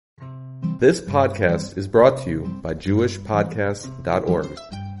This podcast is brought to you by JewishPodcasts.org.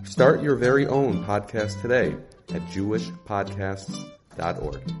 Start your very own podcast today at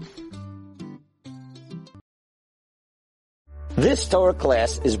JewishPodcasts.org. This Torah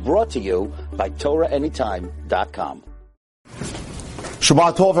class is brought to you by TorahAnytime.com.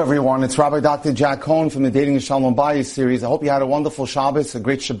 Shabbat Tov, everyone. It's Rabbi Dr. Jack Cohen from the Dating and Shalom Bayis series. I hope you had a wonderful Shabbos, a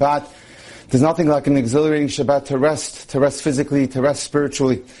great Shabbat. There's nothing like an exhilarating Shabbat to rest physically, to rest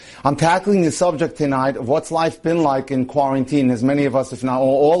spiritually. I'm tackling the subject tonight of what's life been like in quarantine, as many of us, if not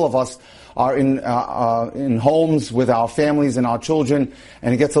all of us, are in homes with our families and our children,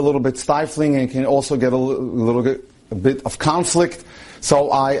 and it gets a little bit stifling and can also get a bit of conflict.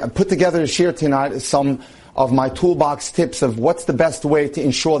 So I put together to share tonight some of my toolbox tips of what's the best way to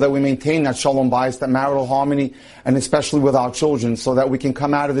ensure that we maintain that shalom bayis, that marital harmony, and especially with our children, so that we can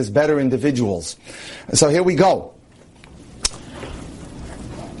come out of this better individuals. So here we go.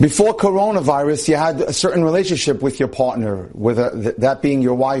 Before coronavirus, you had a certain relationship with your partner, that being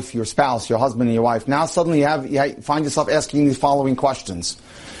your wife, your spouse, your husband and your wife. Now suddenly you find yourself asking these following questions.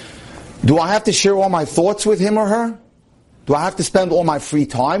 Do I have to share all my thoughts with him or her? Do I have to spend all my free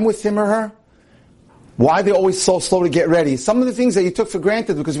time with him or her? Why are they always so slow to get ready? Some of the things that you took for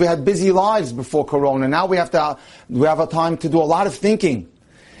granted because we had busy lives before Corona. Now we have a time to do a lot of thinking.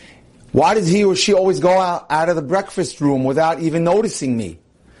 Why does he or she always go out of the breakfast room without even noticing me?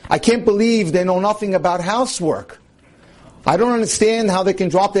 I can't believe they know nothing about housework. I don't understand how they can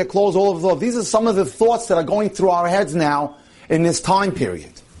drop their clothes all over the floor. These are some of the thoughts that are going through our heads now in this time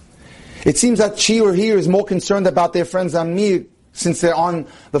period. It seems that she or he is more concerned about their friends than me since they're on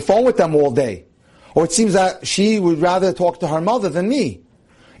the phone with them all day. Or it seems that she would rather talk to her mother than me.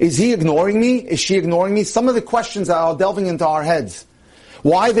 Is he ignoring me? Is she ignoring me? Some of the questions that are delving into our heads.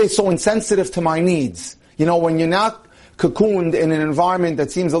 Why are they so insensitive to my needs? You know, when you're not cocooned in an environment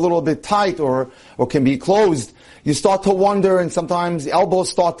that seems a little bit tight or can be closed, you start to wonder, and sometimes the elbows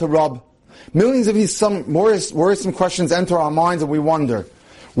start to rub. Millions of these worrisome questions enter our minds, and we wonder,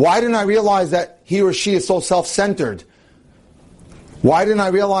 why didn't I realize that he or she is so self-centered? Why didn't I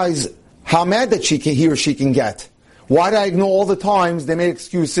realize how mad that he or she can get? Why did I ignore all the times they made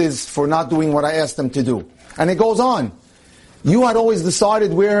excuses for not doing what I asked them to do? And it goes on. You had always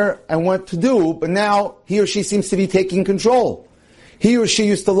decided where and what to do, but now he or she seems to be taking control. He or she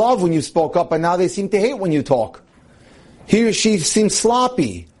used to love when you spoke up, and now they seem to hate when you talk. He or she seems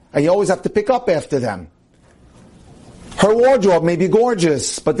sloppy, and you always have to pick up after them. Her wardrobe may be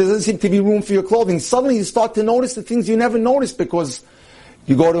gorgeous, but there doesn't seem to be room for your clothing. Suddenly you start to notice the things you never noticed because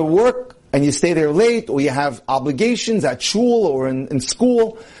you go to work and you stay there late, or you have obligations at shul or in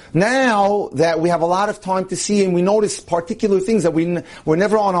school. Now that we have a lot of time to see, and we notice particular things that were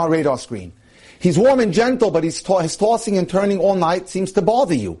never on our radar screen. He's warm and gentle, but his tossing and turning all night seems to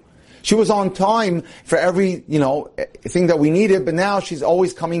bother you. She was on time for every, thing that we needed, but now she's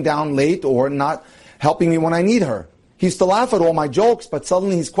always coming down late or not helping me when I need her. He used to laugh at all my jokes, but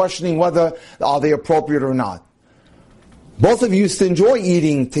suddenly he's questioning whether are they appropriate or not. Both of you used to enjoy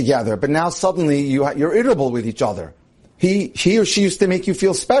eating together, but now suddenly you're irritable with each other. He or she used to make you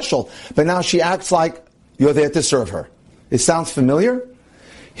feel special, but now she acts like you're there to serve her. It sounds familiar?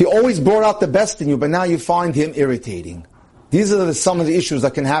 He always brought out the best in you, but now you find him irritating. These are some of the issues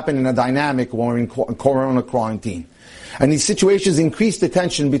that can happen in a dynamic when we're in corona quarantine. And these situations increase the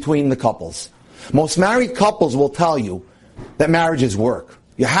tension between the couples. Most married couples will tell you that marriage is work.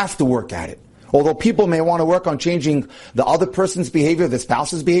 You have to work at it. Although people may want to work on changing the other person's behavior, the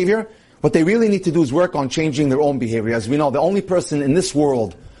spouse's behavior, what they really need to do is work on changing their own behavior. As we know, the only person in this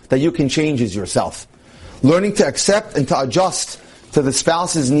world that you can change is yourself. Learning to accept and to adjust to the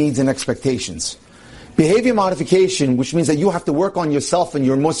spouse's needs and expectations. Behavior modification, which means that you have to work on yourself and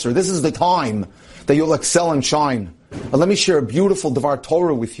your musr. This is the time that you'll excel and shine. But let me share a beautiful Devar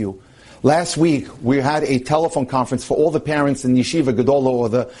Torah with you. Last week, we had a telephone conference for all the parents in Yeshiva Gedola, or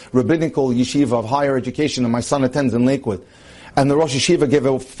the rabbinical yeshiva of higher education that my son attends in Lakewood. And the Rosh Yeshiva gave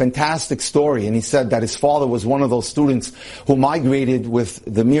a fantastic story, and he said that his father was one of those students who migrated with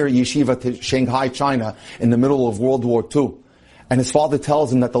the Mir Yeshiva to Shanghai, China, in the middle of World War II. And his father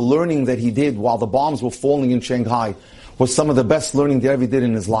tells him that the learning that he did while the bombs were falling in Shanghai was some of the best learning that he ever did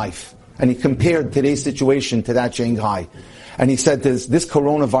in his life. And he compared today's situation to that Shanghai. And he said this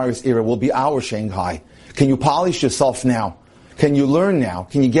coronavirus era will be our Shanghai. Can you polish yourself now? Can you learn now?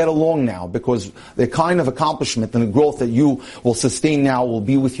 Can you get along now? Because the kind of accomplishment and the growth that you will sustain now will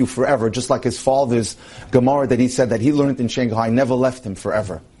be with you forever, just like his father's Gemara that he said that he learned in Shanghai never left him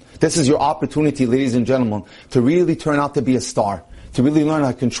forever. This is your opportunity, ladies and gentlemen, to really turn out to be a star, to really learn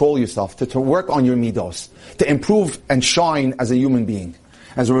how to control yourself, to work on your midos, to improve and shine as a human being.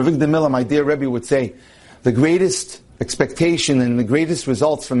 As Rav Avigdor Miller, my dear Rebbe, would say, the greatest expectation and the greatest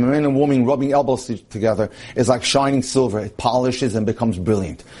results from a man and woman rubbing elbows together is like shining silver. It polishes and becomes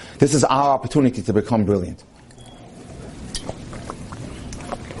brilliant. This is our opportunity to become brilliant.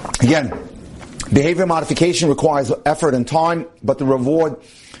 Again, behavior modification requires effort and time, but the reward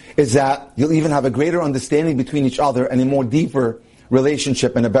is that you'll even have a greater understanding between each other and a more deeper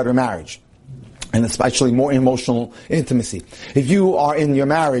relationship and a better marriage. And especially more emotional intimacy. If you are in your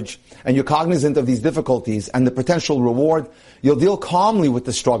marriage and you're cognizant of these difficulties and the potential reward, you'll deal calmly with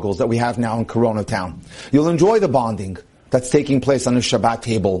the struggles that we have now in Corona Town. You'll enjoy the bonding that's taking place on the Shabbat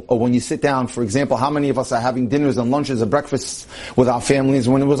table, or when you sit down. For example, how many of us are having dinners and lunches and breakfasts with our families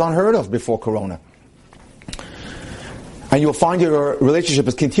when it was unheard of before Corona? And you'll find your relationship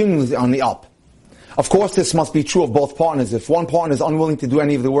is continually on the up. Of course, this must be true of both partners. If one partner is unwilling to do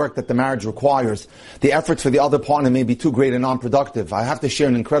any of the work that the marriage requires, the efforts for the other partner may be too great and non-productive. I have to share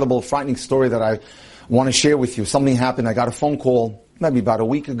an incredible, frightening story that I want to share with you. Something happened. I got a phone call maybe about a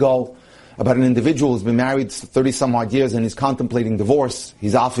week ago about an individual who's been married 30 some odd years and is contemplating divorce.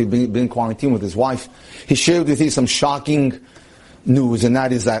 He's obviously been in quarantine with his wife. He shared with me some shocking news, and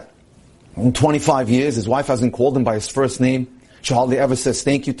that is that in 25 years, his wife hasn't called him by his first name. She hardly ever says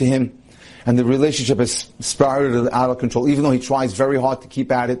thank you to him. And the relationship has spiraled out of control, even though he tries very hard to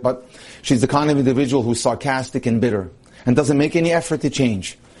keep at it. But she's the kind of individual who's sarcastic and bitter and doesn't make any effort to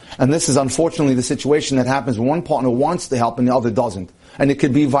change. And this is unfortunately the situation that happens when one partner wants to help and the other doesn't. And it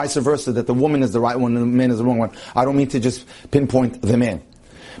could be vice versa, that the woman is the right one and the man is the wrong one. I don't mean to just pinpoint the man.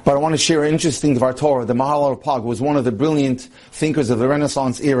 But I want to share an interesting Dvar Torah. The Maharal Pag was one of the brilliant thinkers of the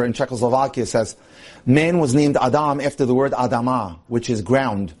Renaissance era in Czechoslovakia. Says, man was named Adam after the word Adama, which is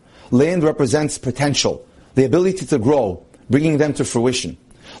ground. Land represents potential, the ability to grow, bringing them to fruition.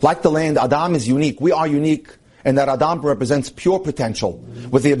 Like the land, Adam is unique. We are unique, and that Adam represents pure potential,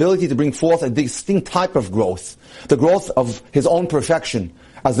 with the ability to bring forth a distinct type of growth, the growth of his own perfection.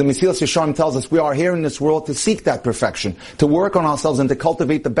 As the Mesilas Yesharim tells us, we are here in this world to seek that perfection, to work on ourselves and to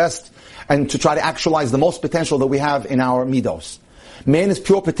cultivate the best, and to try to actualize the most potential that we have in our midos. Man is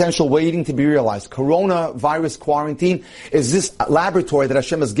pure potential waiting to be realized. Coronavirus quarantine is this laboratory that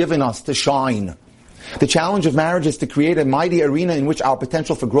Hashem has given us to shine. The challenge of marriage is to create a mighty arena in which our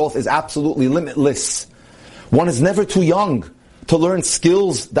potential for growth is absolutely limitless. One is never too young to learn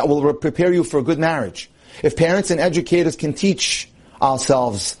skills that will prepare you for a good marriage. If parents and educators can teach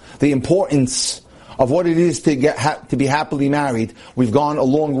ourselves the importance of what it is to be happily married, we've gone a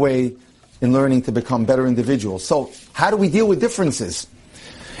long way in learning to become better individuals. So, how do we deal with differences?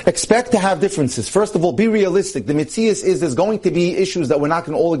 Expect to have differences. First of all, be realistic. The mitzias is there's going to be issues that we're not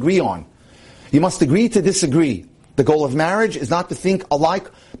going to all agree on. You must agree to disagree. The goal of marriage is not to think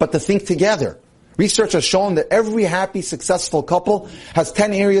alike, but to think together. Research has shown that every happy, successful couple has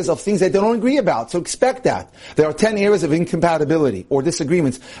 10 areas of things that they don't agree about. So expect that. There are 10 areas of incompatibility or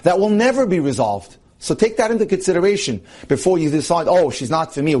disagreements that will never be resolved. So take that into consideration before you decide, oh, she's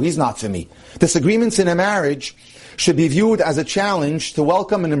not for me or he's not for me. Disagreements in a marriage should be viewed as a challenge to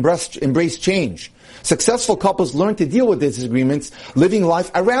welcome and embrace change. Successful couples learn to deal with their disagreements, living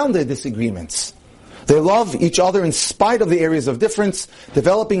life around their disagreements. They love each other in spite of the areas of difference,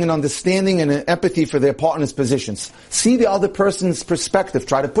 developing an understanding and an empathy for their partner's positions. See the other person's perspective.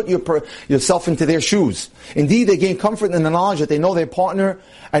 Try to put yourself into their shoes. Indeed, they gain comfort in the knowledge that they know their partner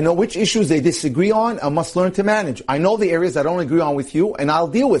and know which issues they disagree on and must learn to manage. I know the areas I don't agree on with you, and I'll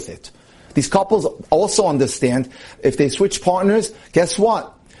deal with it. These couples also understand if they switch partners, guess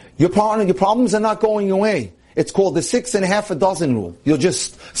what? Your problems are not going away. It's called the 6 1/2 dozen rule. You'll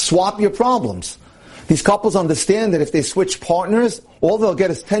just swap your problems. These couples understand that if they switch partners, all they'll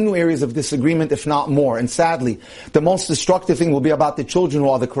get is 10 new areas of disagreement, if not more. And sadly, the most destructive thing will be about the children who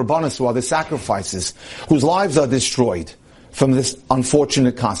are the korbanos, who are the sacrifices, whose lives are destroyed from this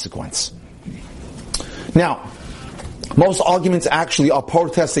unfortunate consequence. Now, most arguments actually are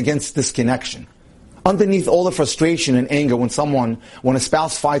protests against disconnection. Underneath all the frustration and anger when a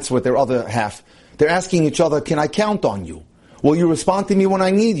spouse fights with their other half, they're asking each other, can I count on you? Will you respond to me when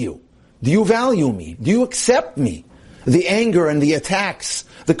I need you? Do you value me? Do you accept me? The anger and the attacks,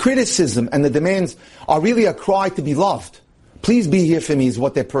 the criticism and the demands are really a cry to be loved. Please be here for me is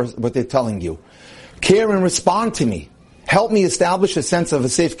what they're telling you. Care and respond to me. Help me establish a sense of a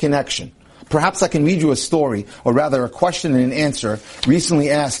safe connection. Perhaps I can read you a story, or rather a question and an answer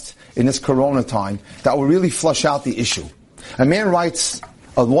recently asked in this corona time that will really flush out the issue. A man writes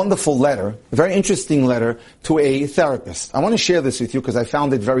a wonderful letter, a very interesting letter to a therapist. I want to share this with you because I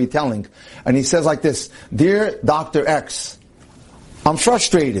found it very telling. And he says like this, Dear Dr. X, I'm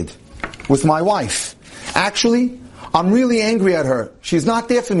frustrated with my wife. Actually, I'm really angry at her. She's not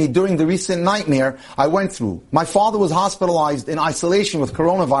there for me during the recent nightmare I went through. My father was hospitalized in isolation with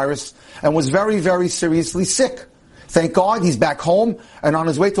coronavirus and was very, very seriously sick. Thank God he's back home and on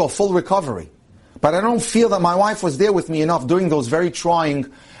his way to a full recovery. But I don't feel that my wife was there with me enough during those very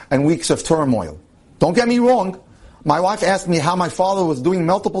trying and weeks of turmoil. Don't get me wrong. My wife asked me how my father was doing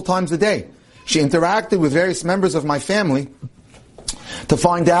multiple times a day. She interacted with various members of my family to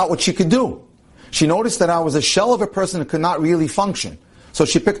find out what she could do. She noticed that I was a shell of a person who could not really function. So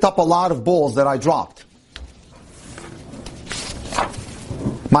she picked up a lot of balls that I dropped.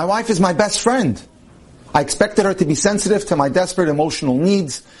 My wife is my best friend. I expected her to be sensitive to my desperate emotional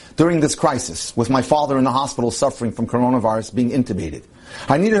needs during this crisis, with my father in the hospital suffering from coronavirus, being intubated.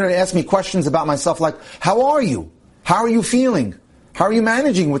 I needed her to ask me questions about myself like, how are you? How are you feeling? How are you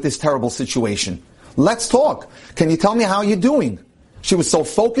managing with this terrible situation? Let's talk. Can you tell me how you're doing? She was so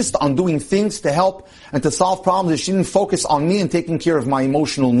focused on doing things to help and to solve problems that she didn't focus on me and taking care of my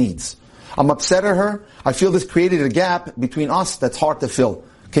emotional needs. I'm upset at her. I feel this created a gap between us that's hard to fill.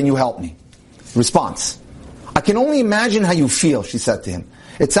 Can you help me? Response. I can only imagine how you feel, she said to him.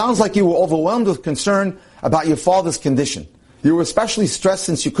 It sounds like you were overwhelmed with concern about your father's condition. You were especially stressed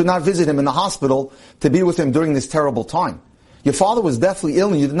since you could not visit him in the hospital to be with him during this terrible time. Your father was deathly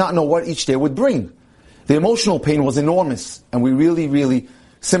ill and you did not know what each day would bring. The emotional pain was enormous, and we really, really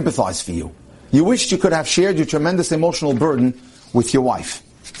sympathize for you. You wished you could have shared your tremendous emotional burden with your wife.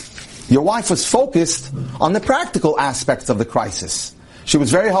 Your wife was focused on the practical aspects of the crisis. She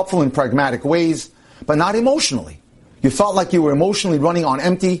was very helpful in pragmatic ways, but not emotionally. You felt like you were emotionally running on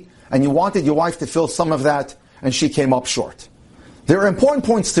empty, and you wanted your wife to fill some of that, and she came up short. There are important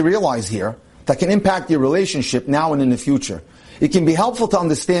points to realize here that can impact your relationship now and in the future. It can be helpful to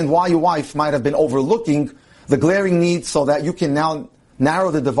understand why your wife might have been overlooking the glaring needs so that you can now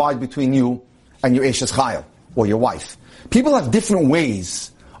narrow the divide between you and your Eshes Chayil, or your wife. People have different ways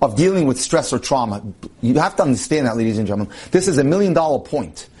of dealing with stress or trauma. You have to understand that, ladies and gentlemen. This is $1 million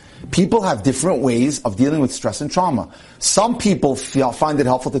point. People have different ways of dealing with stress and trauma. Some people find it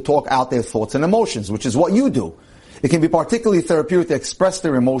helpful to talk out their thoughts and emotions, which is what you do. It can be particularly therapeutic to express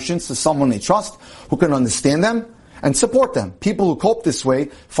their emotions to someone they trust, who can understand them and support them. People who cope this way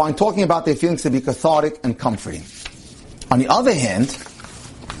find talking about their feelings to be cathartic and comforting. On the other hand,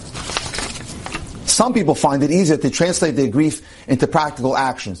 some people find it easier to translate their grief into practical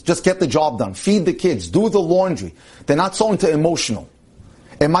actions. Just get the job done, feed the kids, do the laundry. They're not so into emotional.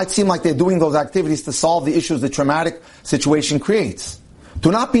 It might seem like they're doing those activities to solve the issues the traumatic situation creates.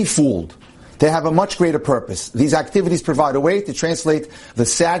 Do not be fooled. They have a much greater purpose. These activities provide a way to translate the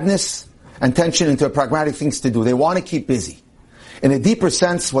sadness and tension into pragmatic things to do. They want to keep busy. In a deeper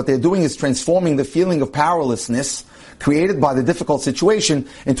sense, what they're doing is transforming the feeling of powerlessness created by the difficult situation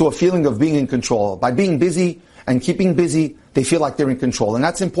into a feeling of being in control. By being busy and keeping busy, they feel like they're in control. And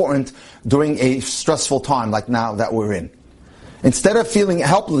that's important during a stressful time like now that we're in. Instead of feeling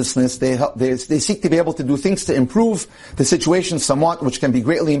helplessness, they seek to be able to do things to improve the situation somewhat, which can be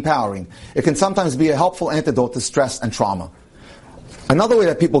greatly empowering. It can sometimes be a helpful antidote to stress and trauma. Another way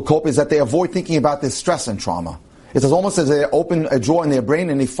that people cope is that they avoid thinking about this stress and trauma. It's almost as they open a drawer in their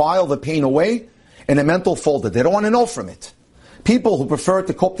brain and they file the pain away in a mental folder. They don't want to know from it. People who prefer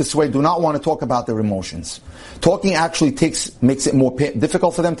to cope this way do not want to talk about their emotions. Talking actually makes it more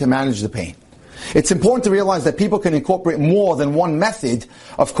difficult for them to manage the pain. It's important to realize that people can incorporate more than one method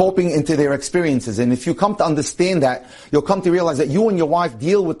of coping into their experiences. And if you come to understand that, you'll come to realize that you and your wife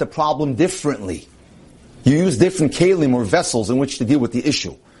deal with the problem differently. You use different kalim or vessels in which to deal with the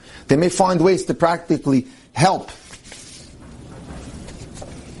issue. They may find ways to practically help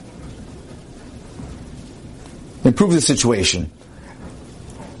improve the situation.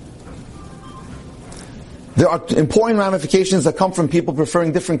 There are important ramifications that come from people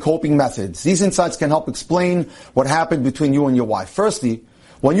preferring different coping methods. These insights can help explain what happened between you and your wife. Firstly,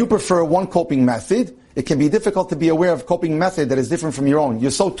 when you prefer one coping method, it can be difficult to be aware of a coping method that is different from your own.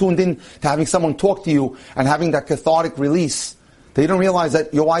 You're so tuned in to having someone talk to you and having that cathartic release that you don't realize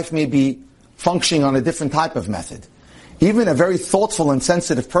that your wife may be functioning on a different type of method. Even a very thoughtful and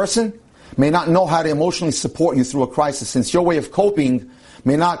sensitive person may not know how to emotionally support you through a crisis, since your way of coping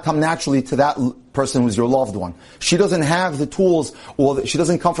may not come naturally to that person who's your loved one. She doesn't have the tools, or she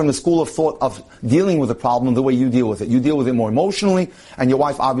doesn't come from the school of thought of dealing with the problem the way you deal with it. You deal with it more emotionally, and your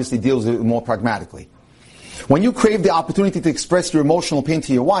wife obviously deals with it more pragmatically. When you crave the opportunity to express your emotional pain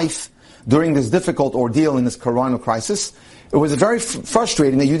to your wife during this difficult ordeal in this corona crisis, it was very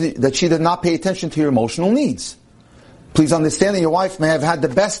frustrating that she did not pay attention to your emotional needs. Please understand that your wife may have had the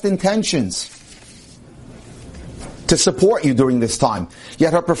best intentions to support you during this time,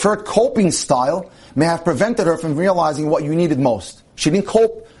 yet her preferred coping style may have prevented her from realizing what you needed most. She didn't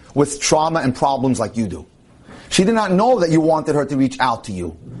cope with trauma and problems like you do. She did not know that you wanted her to reach out to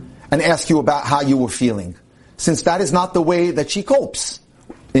you and ask you about how you were feeling, since that is not the way that she copes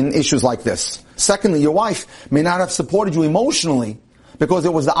in issues like this. Secondly, your wife may not have supported you emotionally because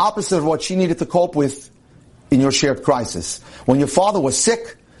it was the opposite of what she needed to cope with in your shared crisis. When your father was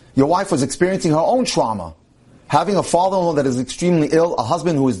sick, your wife was experiencing her own trauma. Having a father-in-law that is extremely ill, a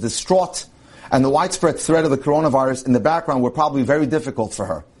husband who is distraught, and the widespread threat of the coronavirus in the background were probably very difficult for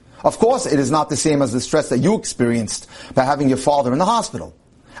her. Of course, it is not the same as the stress that you experienced by having your father in the hospital.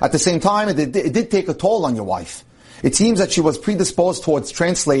 At the same time, it did take a toll on your wife. It seems that she was predisposed towards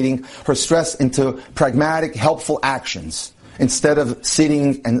translating her stress into pragmatic, helpful actions instead of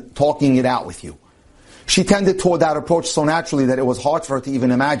sitting and talking it out with you. She tended toward that approach so naturally that it was hard for her to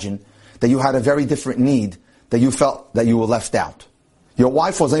even imagine that you had a very different need, that you felt that you were left out. Your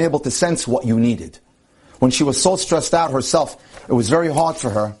wife was unable to sense what you needed. When she was so stressed out herself, it was very hard for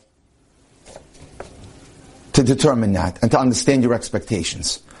her to determine that and to understand your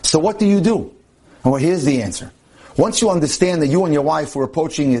expectations. So what do you do? And well, here's the answer. Once you understand that you and your wife were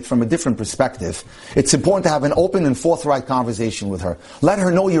approaching it from a different perspective, it's important to have an open and forthright conversation with her. Let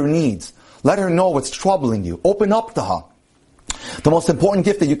her know your needs. Let her know what's troubling you. Open up to her. The most important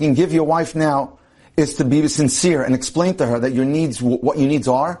gift that you can give your wife now is to be sincere and explain to her that your needs, what your needs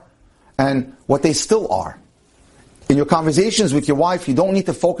are and what they still are. In your conversations with your wife, you don't need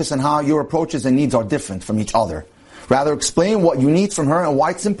to focus on how your approaches and needs are different from each other. Rather, explain what you need from her and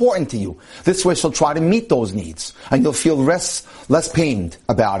why it's important to you. This way she'll try to meet those needs, and you'll feel less pained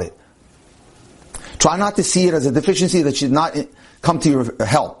about it. Try not to see it as a deficiency that should not come to your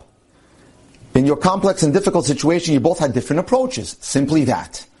help. In your complex and difficult situation, you both had different approaches. Simply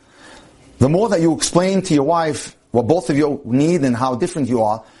that. The more that you explain to your wife what both of you need and how different you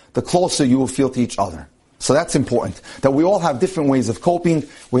are, the closer you will feel to each other. So that's important, that we all have different ways of coping,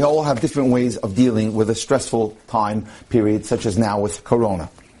 we all have different ways of dealing with a stressful time period, such as now with Corona.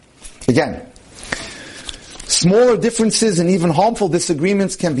 Again, smaller differences and even harmful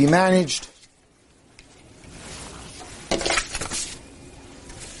disagreements can be managed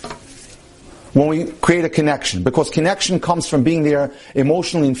when we create a connection, because connection comes from being there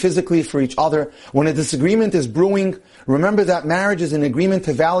emotionally and physically for each other. When a disagreement is brewing, remember that marriage is an agreement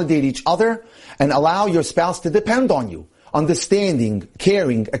to validate each other and allow your spouse to depend on you. Understanding,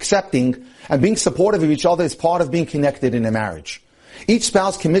 caring, accepting, and being supportive of each other is part of being connected in a marriage. Each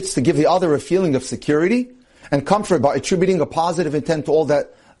spouse commits to give the other a feeling of security and comfort by attributing a positive intent to all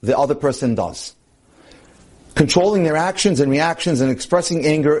that the other person does. Controlling their actions and reactions and expressing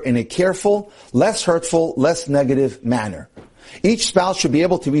anger in a careful, less hurtful, less negative manner. Each spouse should be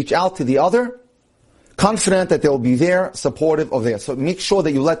able to reach out to the other, confident that they'll be there, supportive of theirs. So make sure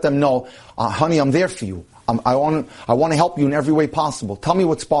that you let them know, honey, I'm there for you. I want to help you in every way possible. Tell me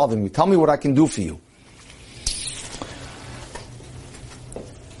what's bothering you. Tell me what I can do for you.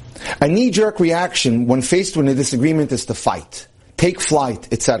 A knee-jerk reaction when faced with a disagreement is to fight, take flight,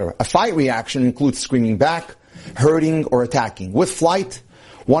 etc. A fight reaction includes screaming back, hurting, or attacking. With flight,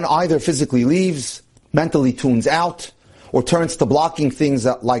 one either physically leaves, mentally tunes out, or turns to blocking things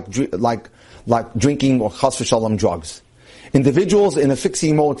that like drinking or chas v'shalom drugs. Individuals in a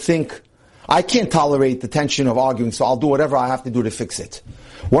fixing mode think, I can't tolerate the tension of arguing, so I'll do whatever I have to do to fix it.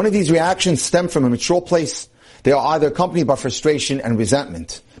 One of these reactions stem from a mature place. They are either accompanied by frustration and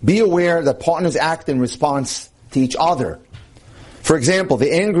resentment. Be aware that partners act in response to each other. For example,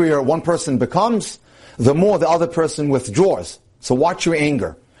 the angrier one person becomes, the more the other person withdraws. So watch your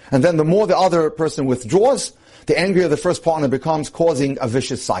anger. And then the more the other person withdraws, the angrier the first partner becomes, causing a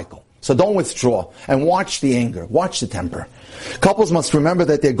vicious cycle. So don't withdraw and watch the anger, watch the temper. Couples must remember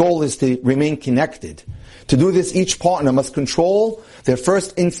that their goal is to remain connected. To do this, each partner must control their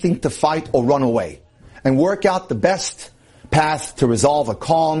first instinct to fight or run away and work out the best path to resolve a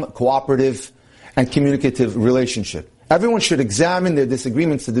calm, cooperative, and communicative relationship. Everyone should examine their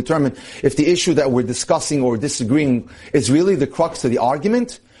disagreements to determine if the issue that we're discussing or disagreeing is really the crux of the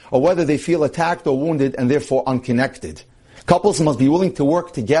argument, or whether they feel attacked or wounded and therefore unconnected. Couples must be willing to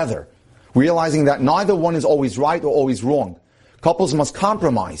work together, realizing that neither one is always right or always wrong. Couples must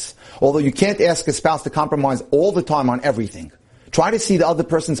compromise, although you can't ask a spouse to compromise all the time on everything. Try to see the other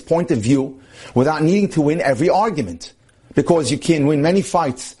person's point of view without needing to win every argument, because you can win many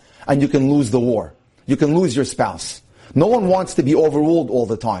fights and you can lose the war. You can lose your spouse. No one wants to be overruled all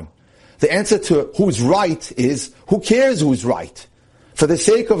the time. The answer to who's right is, who cares who's right? For the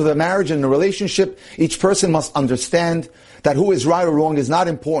sake of the marriage and the relationship, each person must understand that who is right or wrong is not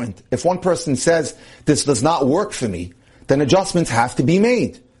important. If one person says, this does not work for me, then adjustments have to be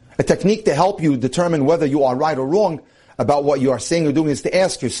made. A technique to help you determine whether you are right or wrong about what you are saying or doing is to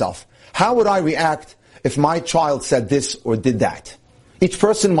ask yourself, how would I react if my child said this or did that? Each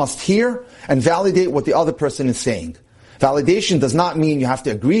person must hear and validate what the other person is saying. Validation does not mean you have to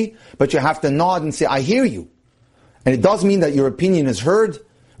agree, but you have to nod and say, I hear you. And it does mean that your opinion is heard,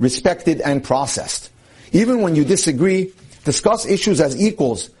 respected, and processed. Even when you disagree, discuss issues as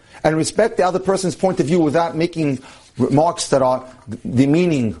equals and respect the other person's point of view without making remarks that are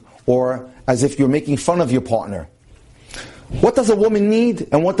demeaning or as if you're making fun of your partner. What does a woman need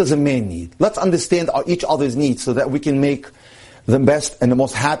and what does a man need? Let's understand each other's needs so that we can make the best and the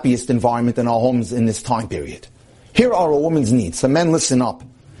most happiest environment in our homes in this time period. Here are a woman's needs. So men, listen up.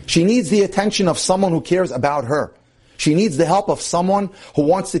 She needs the attention of someone who cares about her. She needs the help of someone who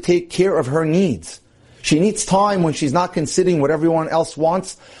wants to take care of her needs. She needs time when she's not considering what everyone else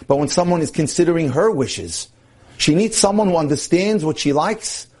wants, but when someone is considering her wishes. She needs someone who understands what she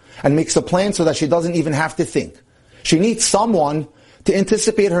likes and makes a plan so that she doesn't even have to think. She needs someone to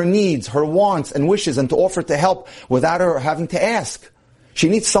anticipate her needs, her wants and wishes, and to offer to help without her having to ask. She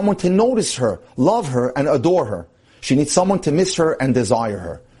needs someone to notice her, love her, and adore her. She needs someone to miss her and desire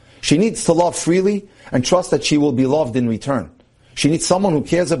her. She needs to love freely and trust that she will be loved in return. She needs someone who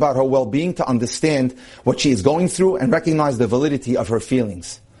cares about her well-being to understand what she is going through and recognize the validity of her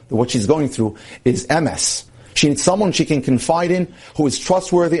feelings. What she's going through is MS. She needs someone she can confide in, who is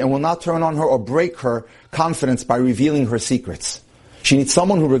trustworthy and will not turn on her or break her confidence by revealing her secrets. She needs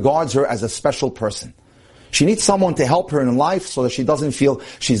someone who regards her as a special person. She needs someone to help her in life so that she doesn't feel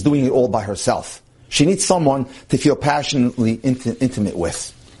she's doing it all by herself. She needs someone to feel passionately intimate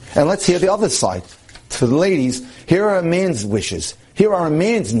with. And let's hear the other side. To the ladies, here are a man's wishes. Here are a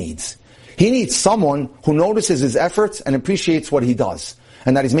man's needs. He needs someone who notices his efforts and appreciates what he does,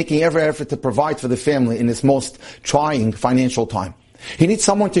 and that he's making every effort to provide for the family in this most trying financial time. He needs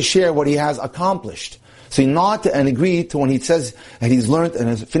someone to share what he has accomplished. So he nod and agree to when he says that he's learned and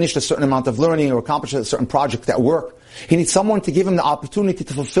has finished a certain amount of learning or accomplished a certain project at work. He needs someone to give him the opportunity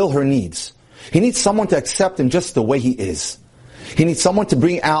to fulfill her needs. He needs someone to accept him just the way he is. He needs someone to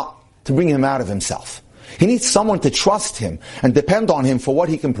bring him out of himself. He needs someone to trust him and depend on him for what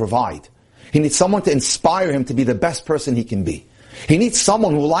he can provide. He needs someone to inspire him to be the best person he can be. He needs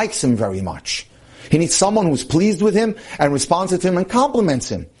someone who likes him very much. He needs someone who's pleased with him and responds to him and compliments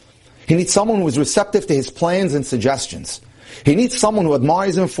him. He needs someone who is receptive to his plans and suggestions. He needs someone who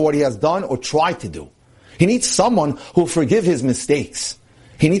admires him for what he has done or tried to do. He needs someone who will forgive his mistakes.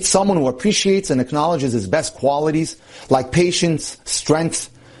 He needs someone who appreciates and acknowledges his best qualities like patience, strength,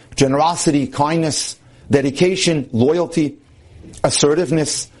 generosity, kindness, dedication, loyalty,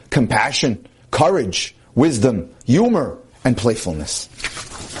 assertiveness, compassion, courage, wisdom, humor, and playfulness.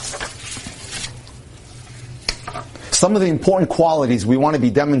 Some of the important qualities we want to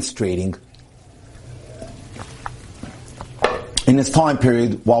be demonstrating in this time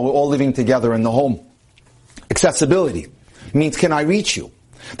period while we're all living together in the home. Accessibility means, can I reach you?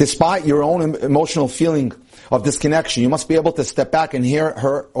 Despite your own emotional feeling of disconnection, you must be able to step back and hear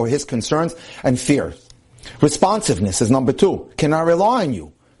her or his concerns and fears. Responsiveness is number 2. Can I rely on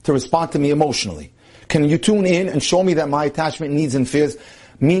you to respond to me emotionally? Can you tune in and show me that my attachment, needs, and fears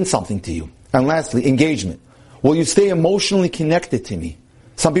mean something to you? And lastly, engagement. Will you stay emotionally connected to me?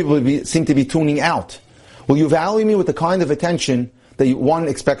 Some people seem to be tuning out. Will you value me with the kind of attention that one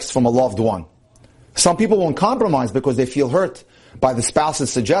expects from a loved one? Some people won't compromise because they feel hurt by the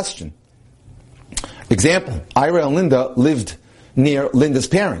spouse's suggestion. Example, Ira and Linda lived near Linda's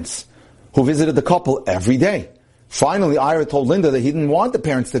parents, who visited the couple every day. Finally, Ira told Linda that he didn't want the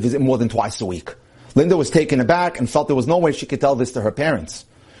parents to visit more than twice a week. Linda was taken aback and felt there was no way she could tell this to her parents.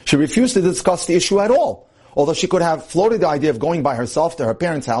 She refused to discuss the issue at all, although she could have floated the idea of going by herself to her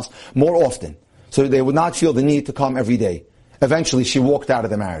parents' house more often, so they would not feel the need to come every day. Eventually, she walked out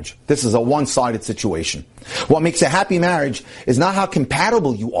of the marriage. This is a one-sided situation. What makes a happy marriage is not how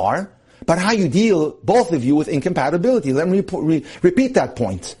compatible you are, but how you deal, both of you, with incompatibility. Let me repeat that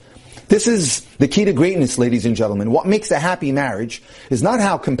point. This is the key to greatness, ladies and gentlemen. What makes a happy marriage is not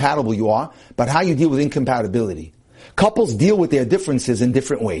how compatible you are, but how you deal with incompatibility. Couples deal with their differences in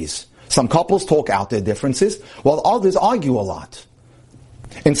different ways. Some couples talk out their differences, while others argue a lot.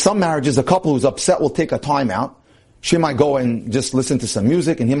 In some marriages, a couple who's upset will take a time out. She might go and just listen to some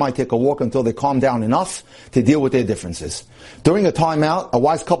music, and he might take a walk until they calm down enough to deal with their differences. During a time out, a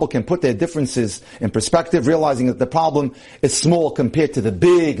wise couple can put their differences in perspective, realizing that the problem is small compared to the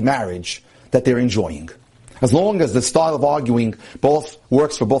big marriage that they're enjoying. As long as the style of arguing both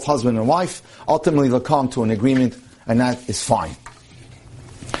works for both husband and wife, ultimately they'll come to an agreement, and that is fine.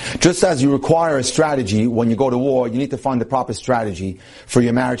 Just as you require a strategy when you go to war, you need to find the proper strategy for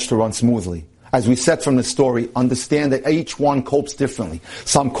your marriage to run smoothly. As we said from the story, understand that each one copes differently.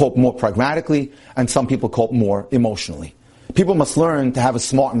 Some cope more pragmatically, and some people cope more emotionally. People must learn to have a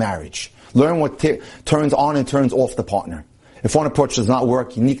smart marriage. Learn what turns on and turns off the partner. If one approach does not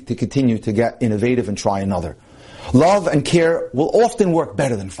work, you need to continue to get innovative and try another. Love and care will often work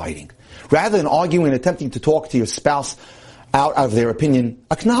better than fighting. Rather than arguing and attempting to talk to your spouse out of their opinion,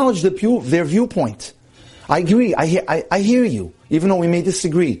 acknowledge their viewpoint. I agree, I hear you, even though we may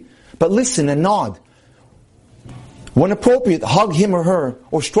disagree. But listen and nod. When appropriate, hug him or her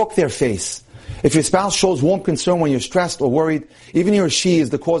or stroke their face. If your spouse shows warm concern when you're stressed or worried, even he or she is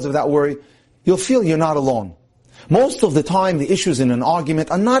the cause of that worry, you'll feel you're not alone. Most of the time, the issues in an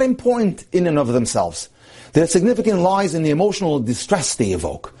argument are not important in and of themselves. Their significance lies in the emotional distress they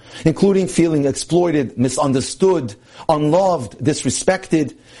evoke, including feeling exploited, misunderstood, unloved,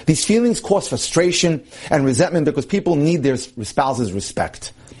 disrespected. These feelings cause frustration and resentment because people need their spouse's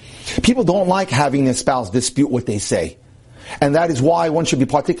respect. People don't like having their spouse dispute what they say. And that is why one should be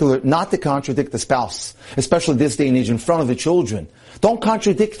particular not to contradict the spouse, especially this day and age in front of the children. Don't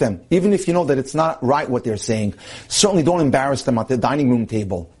contradict them, even if you know that it's not right what they're saying. Certainly don't embarrass them at the dining room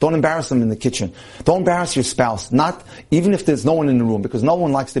table. Don't embarrass them in the kitchen. Don't embarrass your spouse, not even if there's no one in the room, because no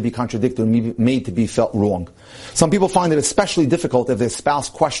one likes to be contradicted or made to be felt wrong. Some people find it especially difficult if their spouse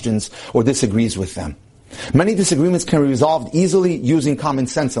questions or disagrees with them. Many disagreements can be resolved easily using common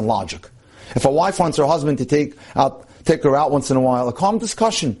sense and logic. If a wife wants her husband to take her out once in a while, a calm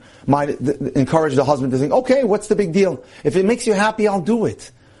discussion might encourage the husband to think, okay, what's the big deal? If it makes you happy, I'll do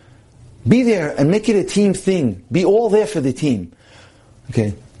it. Be there and make it a team thing. Be all there for the team.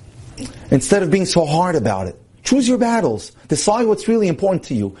 Okay? Instead of being so hard about it. Choose your battles. Decide what's really important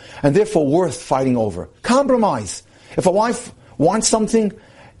to you and therefore worth fighting over. Compromise. If a wife wants something,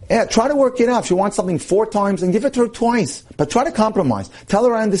 try to work it out. If she wants something 4 times, and give it to her twice. But try to compromise. Tell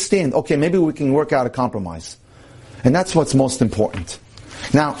her I understand. Okay, maybe we can work out a compromise. And that's what's most important.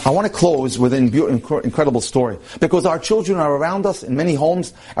 Now, I want to close with an incredible story. Because our children are around us in many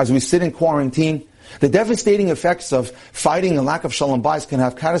homes as we sit in quarantine. The devastating effects of fighting and lack of shalom bayis can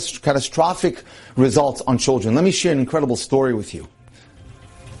have catastrophic results on children. Let me share an incredible story with you.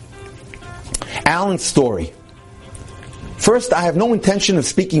 Alan's story. First, I have no intention of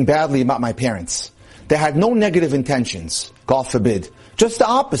speaking badly about my parents. They had no negative intentions, God forbid. Just the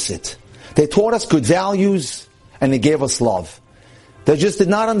opposite. They taught us good values, and they gave us love. They just did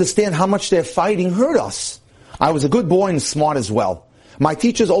not understand how much their fighting hurt us. I was a good boy and smart as well. My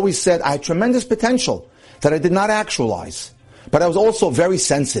teachers always said I had tremendous potential that I did not actualize. But I was also very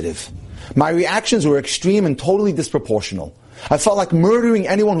sensitive. My reactions were extreme and totally disproportional. I felt like murdering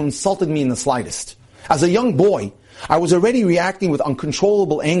anyone who insulted me in the slightest. As a young boy, I was already reacting with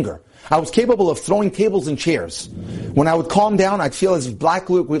uncontrollable anger. I was capable of throwing tables and chairs. When I would calm down, I'd feel as if black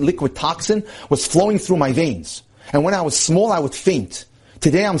liquid toxin was flowing through my veins. And when I was small, I would faint.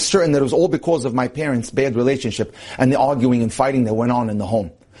 Today I'm certain that it was all because of my parents' bad relationship and the arguing and fighting that went on in the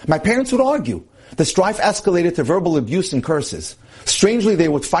home. My parents would argue. The strife escalated to verbal abuse and curses. Strangely, they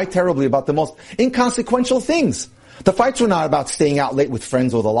would fight terribly about the most inconsequential things. The fights were not about staying out late with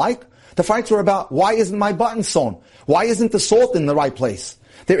friends or the like. The fights were about, why isn't my button sewn? Why isn't the salt in the right place?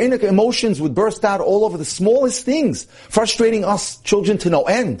 Their inner emotions would burst out all over the smallest things, frustrating us children to no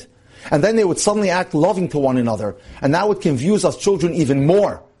end. And then they would suddenly act loving to one another, and that would confuse us children even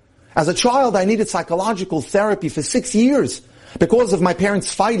more. As a child, I needed psychological therapy for 6 years. Because of my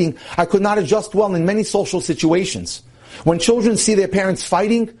parents fighting, I could not adjust well in many social situations. When children see their parents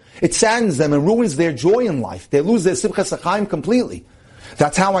fighting, it saddens them and ruins their joy in life. They lose their simchas chaim completely.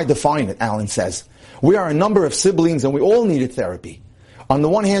 That's how I define it, Alan says. We are a number of siblings and we all needed therapy. On the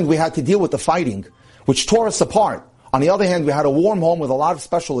one hand, we had to deal with the fighting, which tore us apart. On the other hand, we had a warm home with a lot of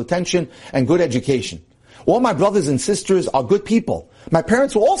special attention and good education. All my brothers and sisters are good people. My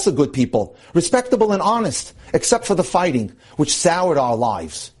parents were also good people, respectable and honest, except for the fighting, which soured our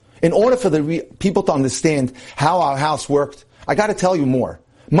lives. In order for the people to understand how our house worked, I got to tell you more.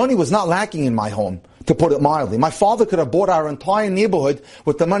 Money was not lacking in my home, to put it mildly. My father could have bought our entire neighborhood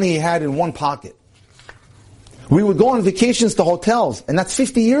with the money he had in one pocket. We would go on vacations to hotels, and that's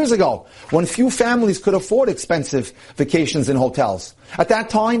 50 years ago, when few families could afford expensive vacations in hotels. At that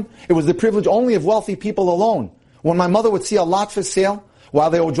time, it was the privilege only of wealthy people alone. When my mother would see a lot for sale, while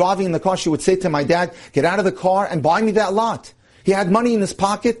they were driving in the car, she would say to my dad, get out of the car and buy me that lot. He had money in his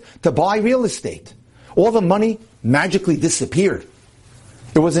pocket to buy real estate. All the money magically disappeared.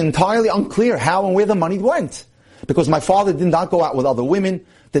 It was entirely unclear how and where the money went. Because my father did not go out with other women,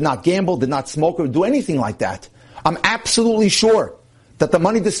 did not gamble, did not smoke or do anything like that. I'm absolutely sure that the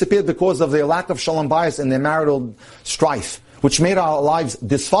money disappeared because of their lack of shalom bayis and their marital strife, which made our lives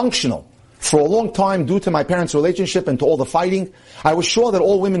dysfunctional. For a long time, due to my parents' relationship and to all the fighting, I was sure that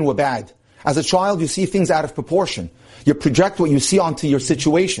all women were bad. As a child, you see things out of proportion. You project what you see onto your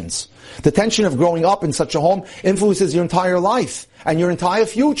situations. The tension of growing up in such a home influences your entire life and your entire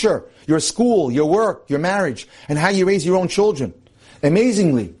future, your school, your work, your marriage, and how you raise your own children.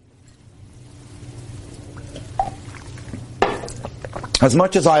 Amazingly, as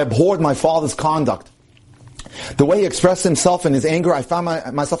much as I abhorred my father's conduct, the way he expressed himself in his anger, I found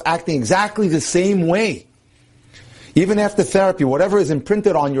myself acting exactly the same way. Even after therapy, whatever is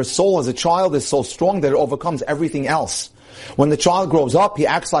imprinted on your soul as a child is so strong that it overcomes everything else. When the child grows up, he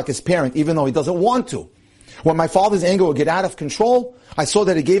acts like his parent, even though he doesn't want to. When my father's anger would get out of control, I saw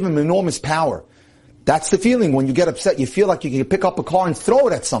that it gave him enormous power. That's the feeling when you get upset. You feel like you can pick up a car and throw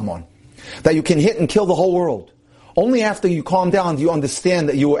it at someone. That you can hit and kill the whole world. Only after you calm down do you understand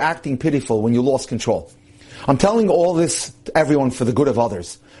that you were acting pitiful when you lost control. I'm telling all this to everyone for the good of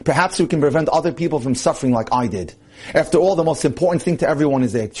others. Perhaps we can prevent other people from suffering like I did. After all, the most important thing to everyone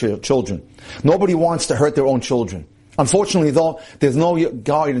is their children. Nobody wants to hurt their own children. Unfortunately, though, there's no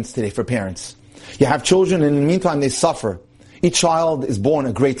guidance today for parents. You have children, and in the meantime, they suffer. Each child is born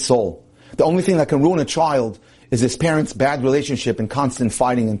a great soul. The only thing that can ruin a child is his parents' bad relationship and constant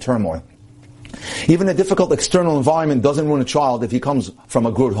fighting and turmoil. Even a difficult external environment doesn't ruin a child if he comes from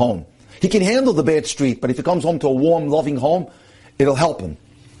a good home. He can handle the bad street, but if he comes home to a warm, loving home, it'll help him.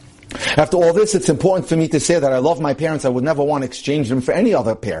 After all this, it's important for me to say that I love my parents. I would never want to exchange them for any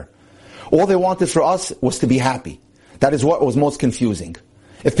other pair. All they wanted for us was to be happy. That is what was most confusing.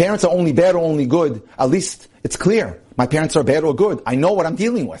 If parents are only bad or only good, at least it's clear. My parents are bad or good. I know what I'm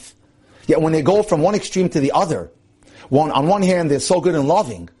dealing with. Yet when they go from one extreme to the other, on one hand they're so good and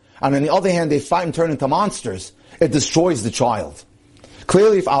loving, and on the other hand they fight and turn into monsters, it destroys the child.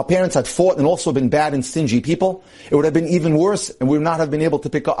 Clearly, if our parents had fought and also been bad and stingy people, it would have been even worse and we would not have been able to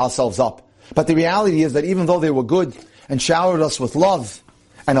pick ourselves up. But the reality is that even though they were good and showered us with love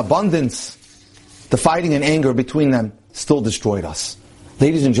and abundance, the fighting and anger between them still destroyed us.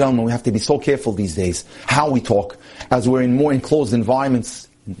 Ladies and gentlemen, we have to be so careful these days how we talk as we're in more enclosed environments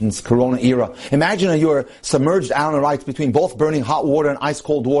in this Corona era. Imagine that you're submerged out on the right between both burning hot water and ice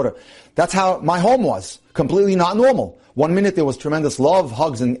cold water. That's how my home was. Completely not normal. One minute there was tremendous love,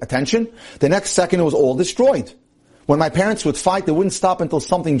 hugs, and attention. The next second it was all destroyed. When my parents would fight, they wouldn't stop until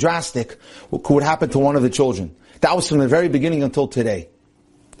something drastic would happen to one of the children. That was from the very beginning until today.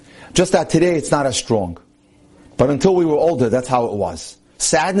 Just that today it's not as strong. But until we were older, that's how it was.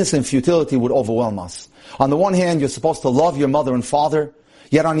 Sadness and futility would overwhelm us. On the one hand, you're supposed to love your mother and father,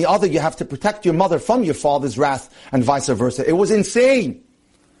 yet on the other, you have to protect your mother from your father's wrath and vice versa. It was insane.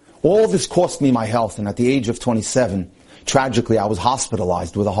 All this cost me my health, and at the age of 27, tragically, I was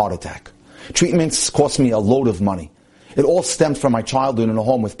hospitalized with a heart attack. Treatments cost me a load of money. It all stemmed from my childhood in a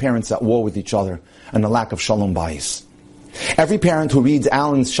home with parents at war with each other and the lack of shalom bayis. Every parent who reads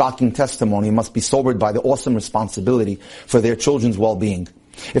Alan's shocking testimony must be sobered by the awesome responsibility for their children's well-being.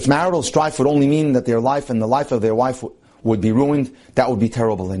 If marital strife would only mean that their life and the life of their wife would be ruined, that would be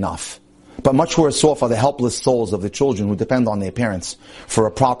terrible enough. But much worse off are the helpless souls of the children who depend on their parents for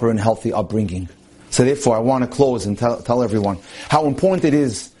a proper and healthy upbringing. So therefore, I want to close and tell everyone how important it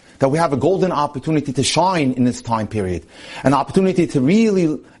is that we have a golden opportunity to shine in this time period. An opportunity to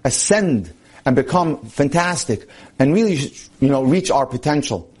really ascend and become fantastic and really, reach our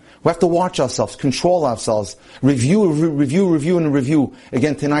potential. We have to watch ourselves, control ourselves, review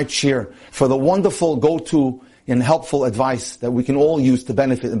again tonight's share for the wonderful go-to and helpful advice that we can all use to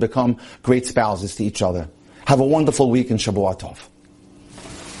benefit and become great spouses to each other. Have a wonderful week and Shabbat Tov.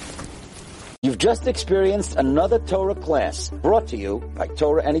 You've just experienced another Torah class brought to you by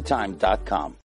TorahAnytime.com.